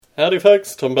Howdy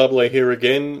folks, Tom Bubbler here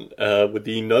again with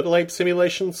the Noble Ape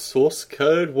simulation source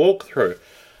code walkthrough.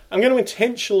 I'm going to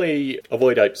intentionally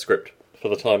avoid ApeScript for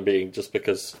the time being, just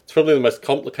because it's probably the most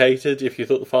complicated. If you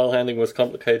thought the file handling was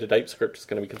complicated, ApeScript is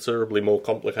going to be considerably more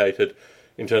complicated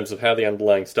in terms of how the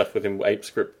underlying stuff within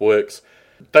ApeScript works.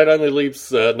 That only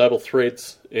leaves Noble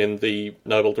threads in the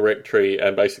Noble directory,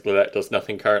 and basically that does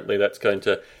nothing currently. That's going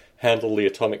to handle the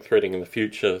atomic threading in the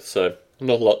future, so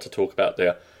not a lot to talk about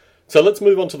there. So let's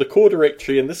move on to the core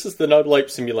directory, and this is the Noble Ape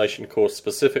simulation course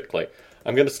specifically.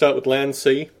 I'm going to start with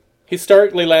land.c.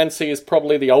 Historically, land.c is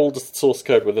probably the oldest source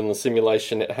code within the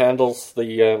simulation. It handles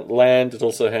the land, it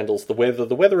also handles the weather.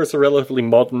 The weather is a relatively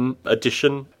modern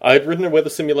addition. I had written a weather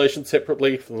simulation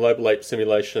separately from the Noble Ape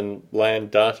simulation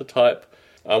land data type.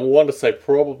 I want to say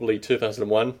probably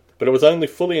 2001, but it was only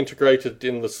fully integrated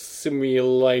in the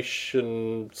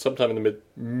simulation sometime in the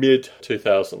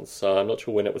mid-2000s, so I'm not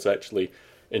sure when it was actually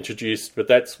introduced, but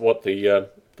that's what the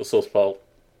source file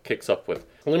kicks up with.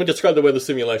 Let me describe the weather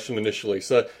simulation initially.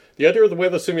 So the idea of the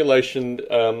weather simulation,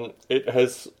 it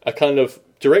has a kind of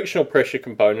directional pressure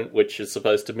component which is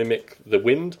supposed to mimic the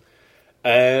wind,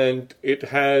 and it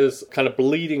has kind of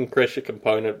bleeding pressure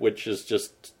component which is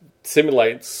just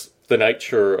simulates the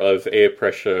nature of air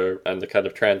pressure and the kind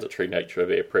of transitory nature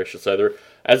of air pressure. So there,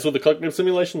 as with the cognitive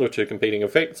simulation, there are two competing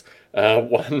effects.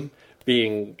 One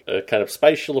being a kind of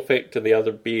spatial effect and the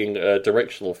other being a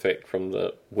directional effect from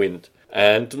the wind.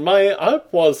 And my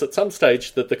hope was at some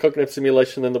stage that the cognitive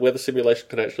simulation and the weather simulation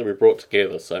could actually be brought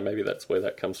together, so maybe that's where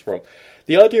that comes from.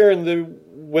 The idea in the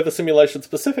weather simulation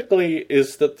specifically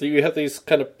is that you have these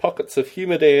kind of pockets of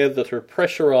humid air that are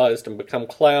pressurized and become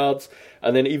clouds,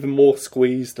 and then even more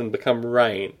squeezed and become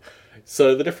rain.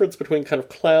 So the difference between kind of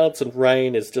clouds and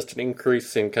rain is just an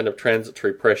increase in kind of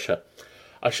transitory pressure.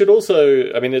 I should also,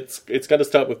 it's going to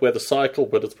start with weather cycle,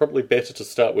 but it's probably better to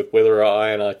start with weather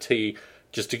INIT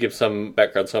just to give some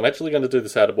background. So I'm actually going to do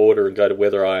this out of order and go to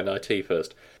weather INIT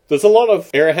first. There's a lot of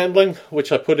error handling,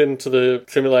 which I put into the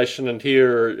simulation, and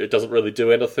here it doesn't really do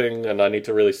anything, and I need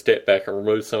to really step back and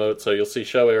remove some of it. So you'll see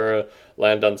show error,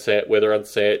 land unset, weather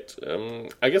unset.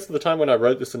 I guess at the time when I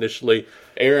wrote this initially,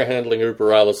 error handling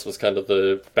uber alles was kind of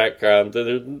the background.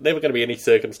 There are never going to be any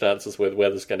circumstances where the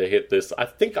weather's going to hit this. I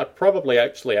think I probably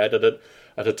actually added it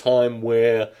at a time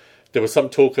where there was some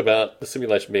talk about the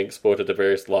simulation being exported to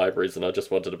various libraries, and I just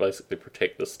wanted to basically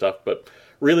protect this stuff. But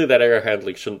really, that error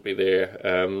handling shouldn't be there.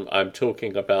 I'm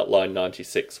talking about line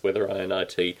 96, weather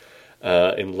INIT,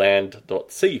 in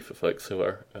land.c for folks who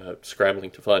are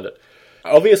scrambling to find it.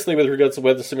 Obviously, with regards to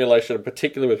weather simulation, and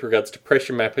particularly with regards to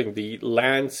pressure mapping, the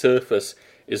land surface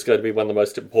is going to be one of the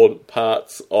most important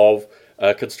parts of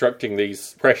constructing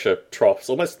these pressure troughs,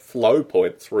 almost flow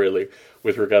points, really,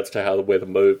 with regards to how the weather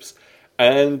moves.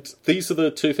 And these are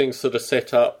the two things that are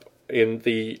set up in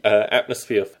the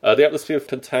atmosphere. The atmosphere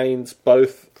contains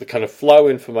both the kind of flow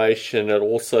information and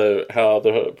also how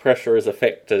the pressure is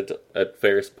affected at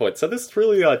various points. So this is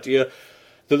really the idea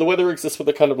that the weather exists with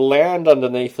a kind of land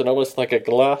underneath and almost like a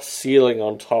glass ceiling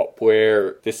on top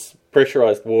where this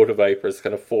pressurized water vapor is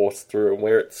kind of forced through, and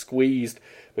where it's squeezed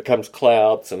becomes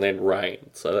clouds and then rain.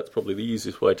 So that's probably the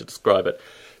easiest way to describe it.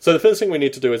 So the first thing we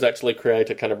need to do is actually create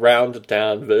a kind of rounded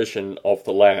down version of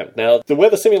the land. Now, the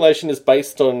weather simulation is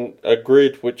based on a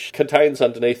grid which contains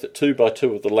underneath it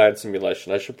 2x2 of the land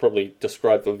simulation. I should probably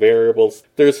describe the variables.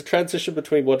 There is a transition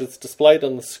between what is displayed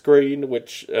on the screen,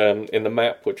 which in the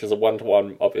map, which is a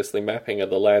one-to-one, obviously, mapping of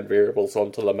the land variables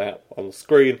onto the map on the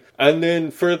screen. And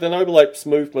then for the Noble Ape's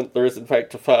movement, there is in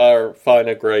fact a far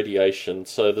finer gradation.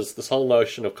 So there's this whole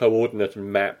notion of coordinate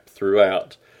and map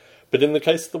throughout. But in the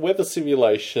case of the weather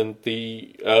simulation,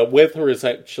 the weather is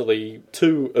actually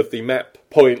two of the map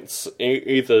points,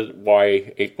 either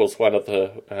y equals one of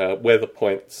the weather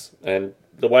points, and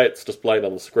the way it's displayed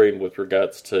on the screen with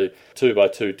regards to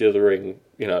 2x2 dithering,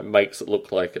 makes it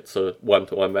look like it's a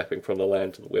one-to-one mapping from the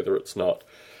land to the weather. It's not.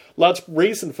 Large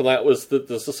reason for that was that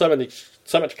there's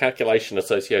so much calculation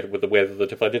associated with the weather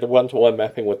that if I did a one-to-one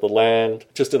mapping with the land,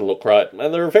 it just didn't look right.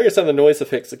 And there are various other noise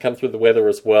effects that come through the weather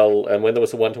as well, and when there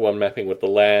was a one-to-one mapping with the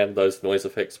land, those noise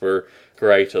effects were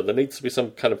greater. There needs to be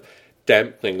some kind of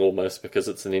dampening almost because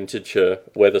it's an integer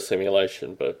weather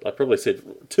simulation, but I probably said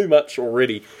too much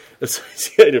already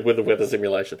associated with the weather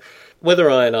simulation. Weather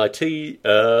INIT,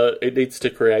 it needs to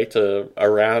create a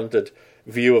rounded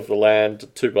view of the land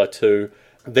 2x2,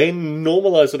 then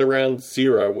normalize it around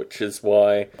 0, which is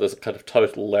why there's a kind of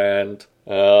total land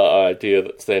idea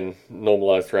that's then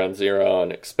normalized around zero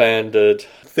and expanded.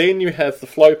 Then you have the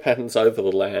flow patterns over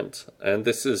the land, and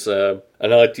this is an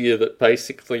idea that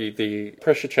basically the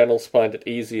pressure channels find it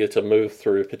easier to move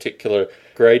through particular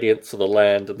gradients of the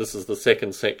land, and this is the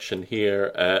second section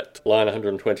here at line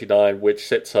 129, which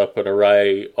sets up an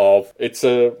array of, it's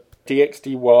a dx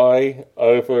dy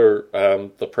over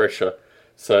the pressure.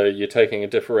 So you're taking a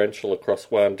differential across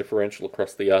one, differential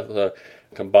across the other,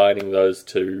 combining those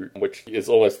two, which is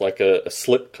almost like a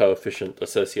slip coefficient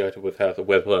associated with how the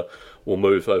weather will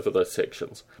move over those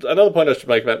sections. Another point I should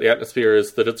make about the atmosphere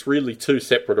is that it's really two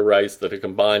separate arrays that are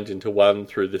combined into one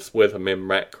through this weather mem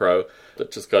macro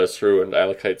that just goes through and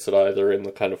allocates it either in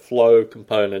the kind of flow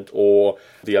component or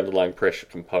the underlying pressure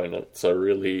component. So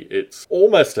really it's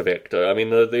almost a vector. I mean,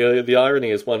 the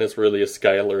irony is one is really a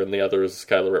scalar and the other is a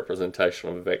scalar representation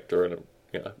of a vector, and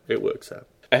it works out.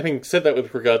 Having said that,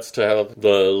 with regards to how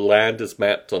the land is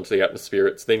mapped onto the atmosphere,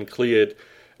 it's then cleared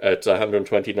at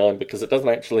 129 because it doesn't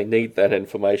actually need that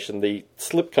information. The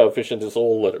slip coefficient is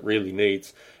all that it really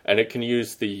needs, and it can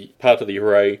use the part of the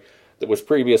array that was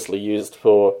previously used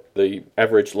for the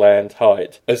average land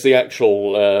height as the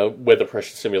actual weather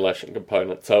pressure simulation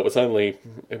component. So it was only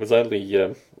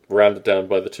rounded down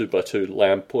by the 2x2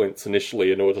 lamb points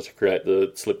initially in order to create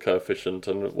the slip coefficient,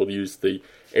 and it will use the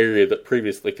area that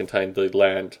previously contained the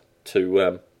land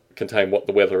to contain what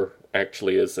the weather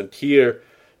actually is. And here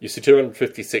you see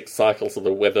 256 cycles of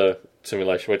the weather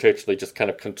simulation, which actually just kind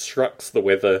of constructs the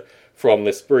weather from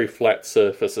this very flat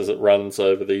surface as it runs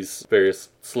over these various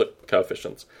slip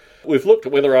coefficients. We've looked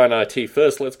at weather INIT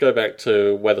first. Let's go back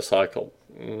to weather cycle.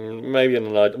 Maybe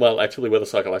actually weather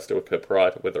cycle has to occur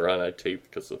prior to weather INIT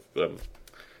because of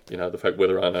the fact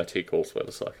weather INIT calls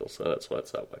weather cycle, so that's why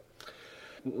it's that way.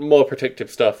 More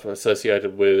protective stuff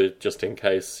associated with it, just in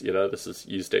case, this is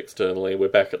used externally. We're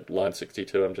back at line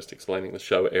 62. I'm just explaining the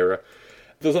show error.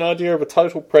 There's an idea of a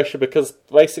total pressure because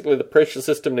basically the pressure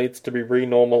system needs to be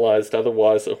renormalized,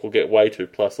 otherwise it will get way too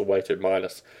plus or way too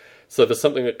minus. So there's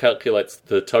something that calculates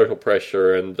the total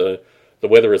pressure, and the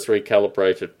weather is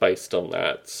recalibrated based on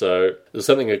that. So there's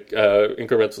something that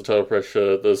increments the total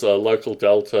pressure. There's a local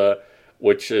delta,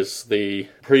 which is the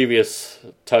previous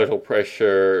total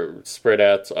pressure spread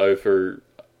out over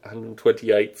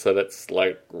 128, so that's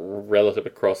like relative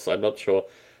across. I'm not sure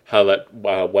how that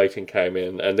weighting came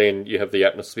in. And then you have the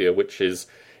atmosphere, which is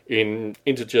in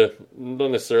integer,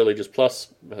 not necessarily just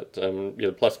plus, but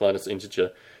plus minus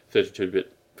integer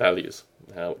 32-bit values,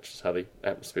 which is how the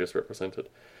atmosphere is represented.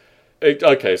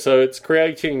 Okay, so it's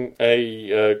creating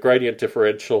a gradient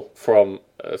differential from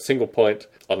a single point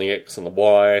on the x and the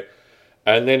y,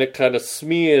 and then it kind of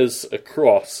smears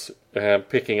across,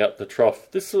 picking up the trough.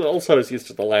 This also is used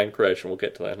for the land creation. We'll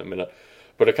get to that in a minute.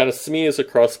 But it kind of smears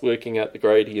across, working out the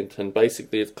gradient, and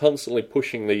basically it's constantly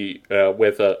pushing the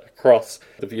weather across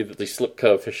the view that the slip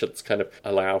coefficients kind of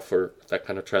allow for that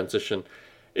kind of transition.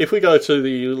 If we go to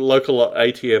the local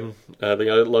ATM,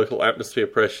 the local atmosphere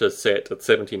pressure set at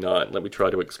 79, let me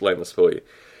try to explain this for you.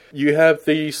 You have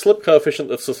the slip coefficient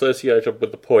that's associated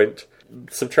with the point,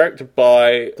 subtracted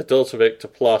by the delta vector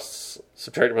plus,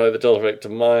 subtracted by the delta vector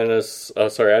minus,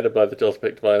 added by the delta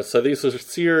vector minus. So these are a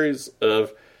series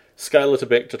of scalar to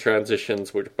vector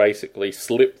transitions which basically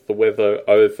slip the weather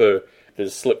over the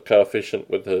slip coefficient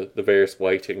with the various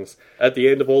weightings. At the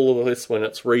end of all of this, when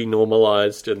it's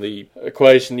renormalized in the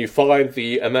equation, you find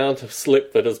the amount of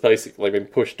slip that has basically been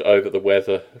pushed over the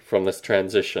weather from this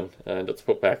transition, and it's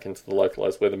put back into the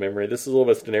localized weather memory. This is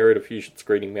almost an area diffusion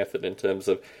screening method in terms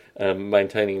of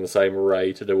maintaining the same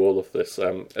array to do all of this.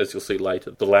 As you'll see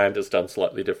later, the land is done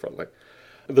slightly differently.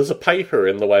 There's a paper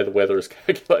in the way the weather is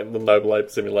calculated in the Noble Ape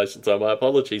simulation, so my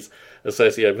apologies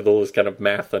associated with all this kind of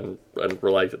math and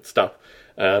related stuff.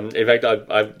 In fact,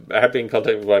 I have been in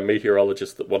contact with my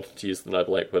meteorologist that wanted to use the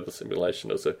Noble Ape weather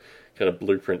simulation as a kind of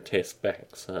blueprint test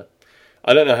back. So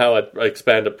I don't know how I'd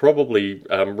expand it. Probably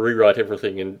rewrite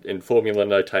everything in formula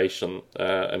notation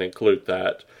and include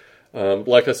that.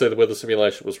 Like I said, the weather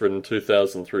simulation was written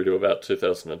 2000 through to about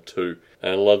 2002,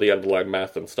 and a lot of the underlying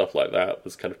math and stuff like that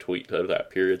was kind of tweaked over that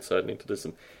period, so I need to do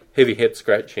some heavy head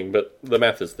scratching, but the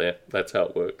math is there. That's how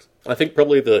it works. I think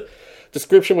probably the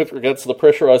description with regards to the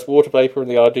pressurized water vapor and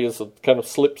the ideas of kind of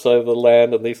slips over the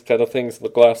land and these kind of things, the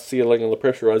glass ceiling and the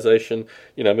pressurization,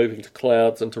 moving to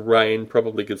clouds and to rain,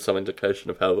 probably gives some indication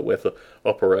of how the weather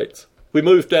operates. We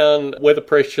move down weather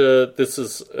pressure. This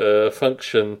is a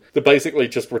function that basically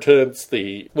just returns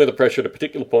the weather pressure at a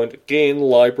particular point, again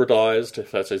libridized,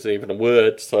 if that is even a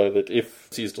word, so that if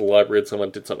it's used in a library and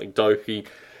someone did something dopey,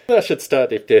 I should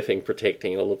start if-defing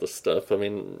protecting all of this stuff. I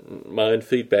mean, my own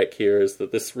feedback here is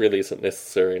that this really isn't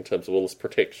necessary in terms of all this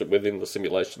protection within the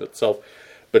simulation itself.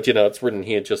 But, it's written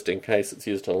here just in case it's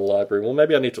used in a library. Well,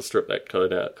 maybe I need to strip that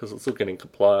code out, because it's all getting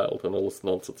compiled and all this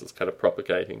nonsense is kind of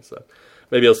propagating. So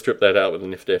maybe I'll strip that out with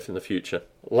an if-def in the future.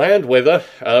 Land weather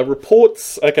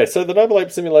reports. Okay, so the Noble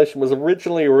Ape simulation was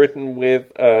originally written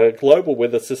with a global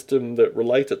weather system that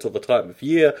related to the time of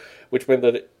year, which meant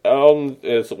that,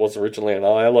 as it was originally an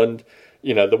island,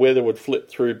 the weather would flip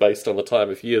through based on the time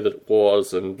of year that it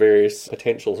was and various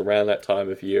potentials around that time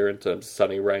of year in terms of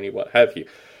sunny, rainy, what have you.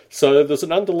 So there's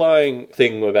an underlying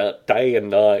thing about day and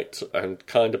night and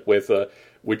kind of weather,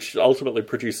 which ultimately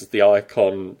produces the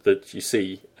icon that you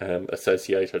see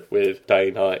associated with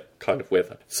day-night kind of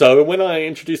weather. So when I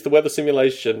introduced the weather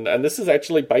simulation, and this is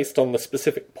actually based on the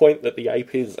specific point that the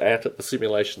ape is at the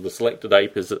simulation, the selected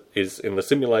ape is in the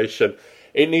simulation,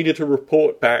 it needed to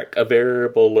report back a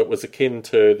variable that was akin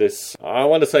to this. I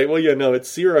want to say,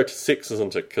 it's 0 to 6,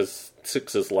 isn't it? Because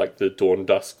 6 is like the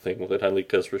dawn-dusk thing that only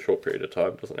occurs for a short period of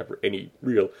time, doesn't have any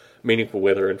real meaningful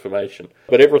weather information.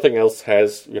 But everything else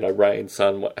has, rain,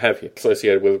 sun, what have you,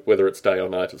 associated with whether it's day or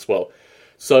night as well.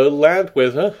 So land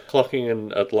weather, clocking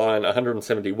in at line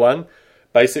 171,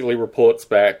 basically reports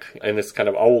back in this kind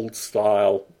of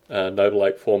old-style Noble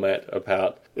Ape format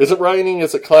about, is it raining,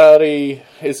 is it cloudy,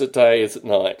 is it day, is it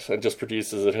night, and just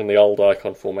produces it in the old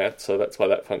icon format, so that's why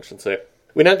that function's there.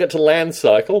 We now get to land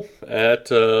cycle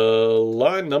at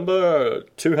line number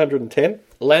 210.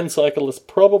 Land cycle is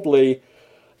probably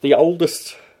the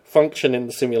oldest function in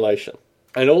the simulation,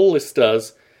 and all this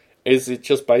does is it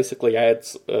just basically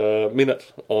adds a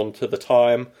minute onto the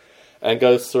time and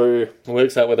goes through,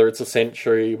 works out whether it's a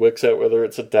century, works out whether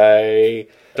it's a day,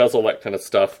 does all that kind of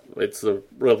stuff. It's a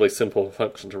really simple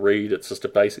function to read. It's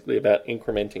just basically about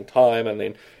incrementing time and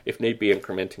then, if need be,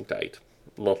 incrementing date.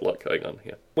 Not a lot going on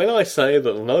here. When I say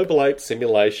that the Noble Ape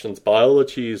simulation's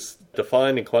biology is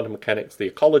defined in quantum mechanics, the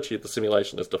ecology of the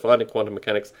simulation is defined in quantum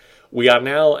mechanics, we are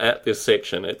now at this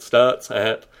section. It starts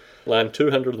at line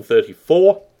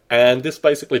 234. And this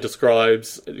basically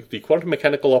describes the quantum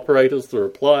mechanical operators that are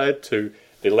applied to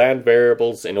the land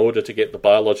variables in order to get the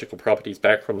biological properties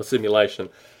back from the simulation.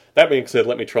 That being said,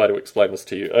 let me try to explain this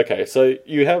to you. Okay, so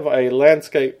you have a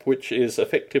landscape which is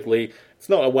effectively, it's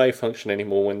not a wave function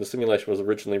anymore. When the simulation was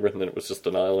originally written, it was just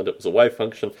an island, it was a wave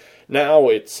function. Now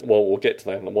it's, we'll get to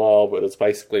that in a while, but it's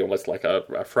basically almost like a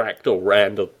fractal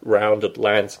rounded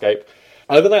landscape.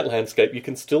 Over that landscape, you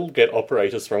can still get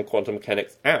operators from quantum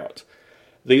mechanics out.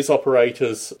 These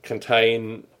operators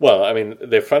contain,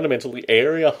 they're fundamentally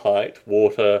area, height,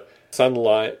 water,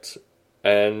 sunlight,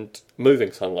 and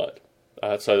moving sunlight.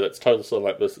 So that's total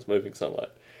sunlight versus moving sunlight.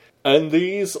 And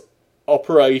these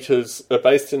operators are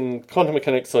based in quantum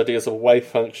mechanics ideas of a wave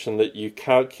function that you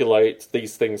calculate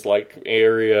these things like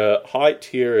area. Height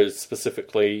here is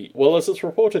specifically, as it's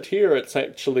reported here, it's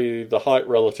actually the height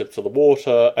relative to the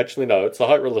water. Actually, no, it's the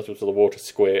height relative to the water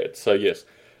squared. So yes,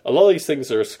 a lot of these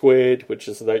things are squared, which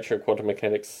is the nature of quantum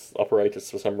mechanics operators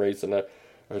for some reason are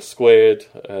a squared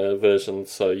version,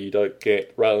 so you don't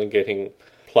get, rather than getting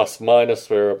plus minus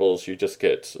variables, you just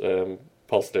get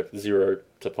positive 0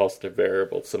 to positive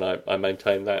variables, and I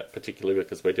maintain that particularly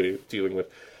because we're dealing with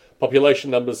population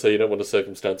numbers, so you don't want a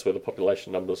circumstance where the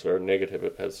population numbers are negative.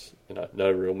 It has no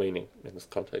real meaning in this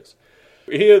context.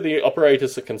 Here the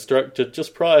operators are constructed.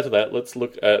 Just prior to that, let's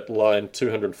look at line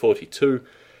 242.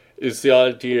 Is the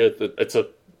idea that it's a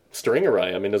string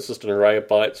array. It's just an array of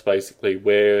bytes, basically,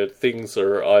 where things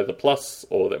are either plus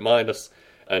or they're minus,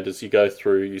 and as you go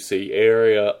through, you see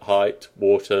area, height,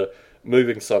 water,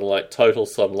 moving sunlight, total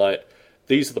sunlight.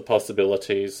 These are the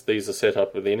possibilities. These are set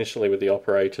up initially with the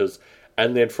operators,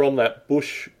 and then from that,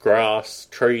 bush, grass,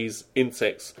 trees,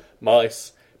 insects,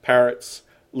 mice, parrots,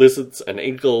 lizards and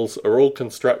eagles are all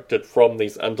constructed from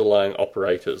these underlying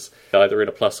operators, either in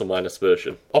a plus or minus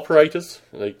version. Operators,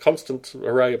 a constant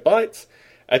array of bytes,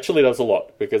 actually does a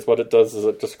lot, because what it does is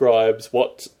it describes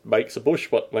what makes a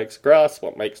bush, what makes grass,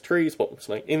 what makes trees, what makes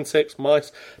insects,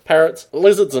 mice, parrots,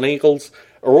 lizards and eagles,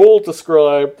 are all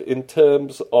described in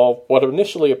terms of what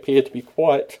initially appear to be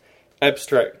quite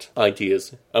abstract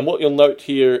ideas. And what you'll note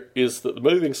here is that the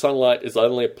moving sunlight is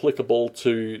only applicable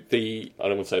to the, I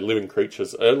don't want to say living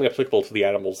creatures, only applicable to the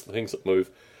animals, the things that move,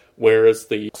 whereas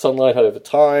the sunlight over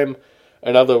time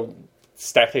and other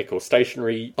static or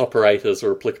stationary operators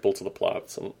are applicable to the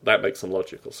plants, and that makes some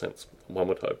logical sense, one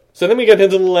would hope. So then we get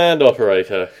into the land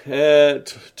operator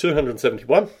at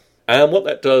 271. And what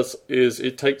that does is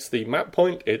it takes the map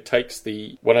point, it takes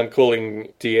the, what I'm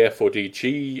calling DF or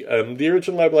DG. The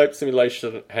original Noble Ape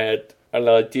simulation had an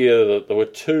idea that there were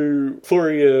two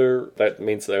Fourier, that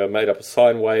means they were made up of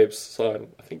sine waves,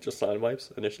 just sine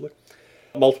waves initially,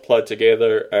 multiplied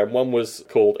together, and one was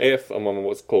called F and one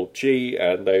was called G,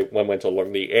 and one went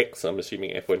along the X. I'm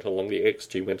assuming F went along the X,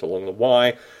 G went along the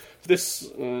Y. This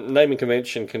naming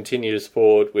convention continues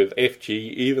forward with FG,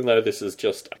 even though this is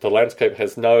just, the landscape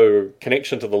has no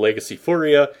connection to the legacy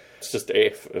Fourier. It's just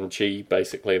F and G,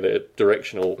 basically, they're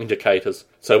directional indicators.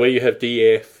 So where you have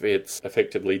DF, it's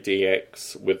effectively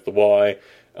DX with the Y,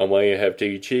 and where you have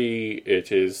DG,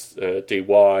 it is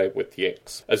DY with the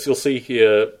X. As you'll see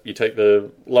here, you take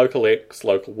the local X,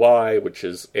 local Y, which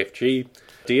is FG,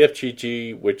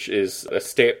 DFGG, which is a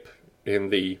step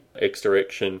in the X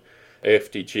direction,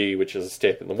 FDG, which is a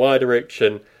step in the Y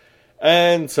direction,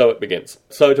 and so it begins.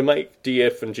 So to make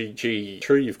DF and GG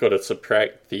true, you've got to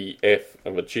subtract the F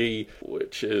and the G,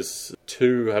 which is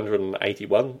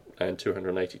 281 and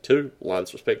 282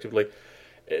 lines respectively.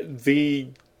 The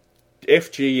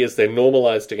FG is then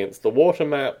normalised against the water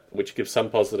map, which gives some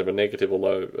positive and negative,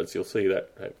 although, as you'll see,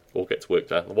 that all gets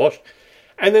worked out in the wash.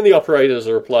 And then the operators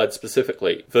are applied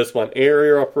specifically. First one,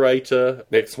 area operator,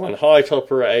 next one, height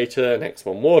operator, next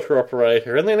one, water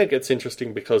operator, and then it gets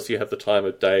interesting because you have the time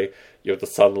of day, you have the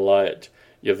sunlight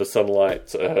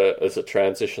as it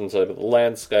transitions over the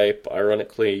landscape.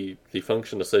 Ironically, the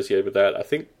function associated with that, I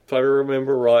think, if I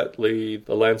remember rightly,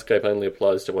 the landscape only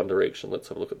applies to one direction. Let's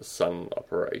have a look at the sun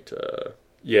operator.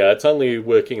 Yeah, it's only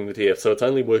working in the DF, so it's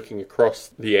only working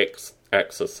across the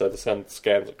X-axis, so the sun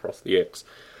scans across the X.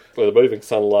 For the moving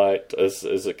sunlight, as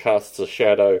it casts a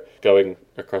shadow going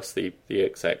across the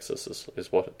X-axis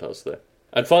is what it does there.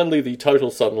 And finally, the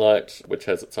total sunlight, which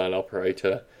has its own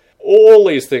operator. All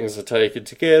these things are taken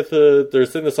together.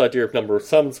 There's then this idea of number of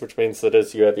suns, which means that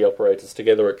as you add the operators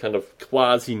together, it kind of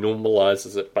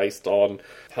quasi-normalizes it based on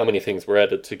how many things were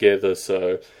added together.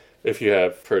 So if you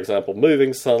have, for example,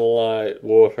 moving sunlight,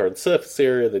 water, and surface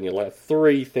area, then you'll have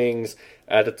three things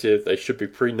additive. They should be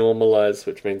pre-normalized,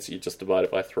 which means you just divide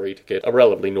it by 3 to get a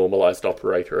relatively normalized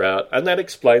operator out. And that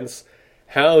explains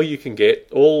how you can get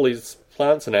all these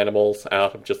plants and animals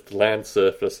out of just the land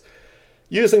surface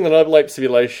using the Noble Ape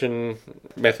simulation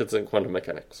methods in quantum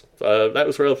mechanics. So that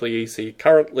was relatively easy.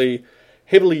 Currently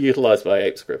heavily utilized by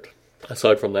ApeScript.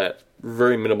 Aside from that,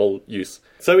 very minimal use.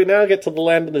 So we now get to the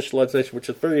land initialization, which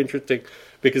is very interesting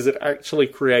because it actually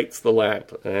creates the land.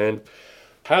 And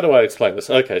how do I explain this?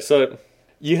 Okay, so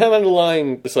you have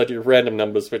underlying this idea of random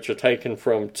numbers which are taken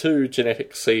from two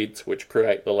genetic seeds which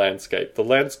create the landscape. The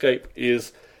landscape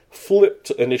is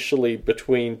flipped initially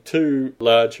between two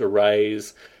large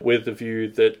arrays with the view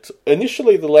that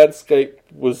initially the landscape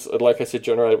was, like I said,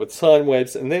 generated with sine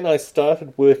waves, and then I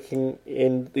started working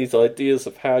in these ideas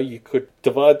of how you could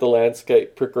divide the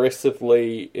landscape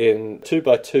progressively in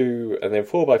 2x2 and then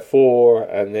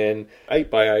 4x4 and then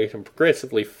 8x8 and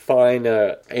progressively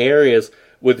finer areas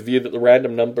with the view that the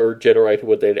random number generator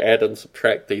would then add and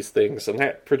subtract these things, and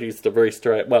that produced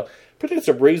produced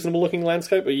a reasonable looking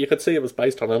landscape, but you could see it was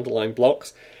based on underlying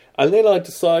blocks. And then I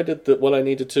decided that what I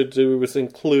needed to do was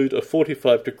include a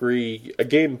 45-degree,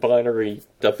 again, binary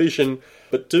division,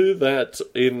 but do that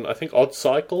in, I think, odd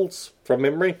cycles from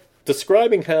memory.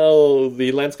 Describing how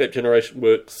the landscape generation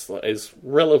works is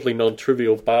relatively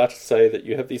non-trivial, bar to say that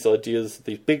you have these ideas,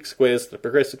 these big squares that are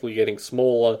progressively getting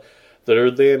smaller, that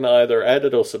are then either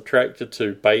added or subtracted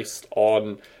to based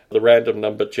on the random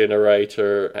number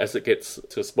generator as it gets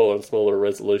to a smaller and smaller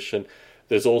resolution.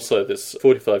 There's also this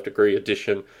 45-degree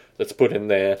addition that's put in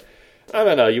there. I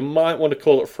don't know, you might want to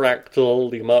call it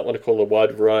fractal, you might want to call it a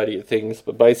wide variety of things,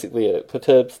 but basically it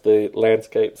perturbs the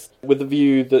landscapes with the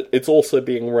view that it's also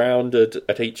being rounded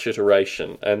at each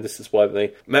iteration, and this is why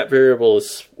the map variable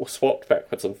is swapped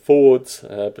backwards and forwards.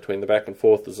 Between the back and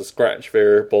forth there's a scratch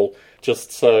variable,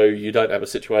 just so you don't have a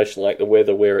situation like the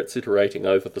weather where it's iterating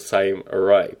over the same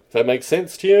array. If that makes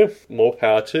sense to you, more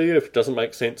power to you. If it doesn't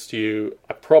make sense to you,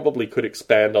 I probably could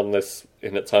expand on this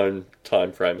in its own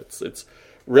time frame. It's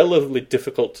relatively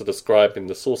difficult to describe in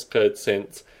the source code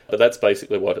sense, but that's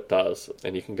basically what it does.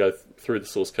 And you can go through the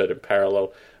source code in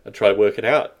parallel and try to work it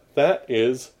out. That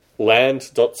is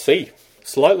land.c.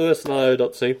 Slightly less than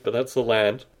io.c, but that's the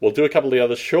land. We'll do a couple of the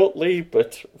others shortly,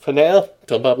 but for now,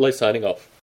 Don Barbalet signing off.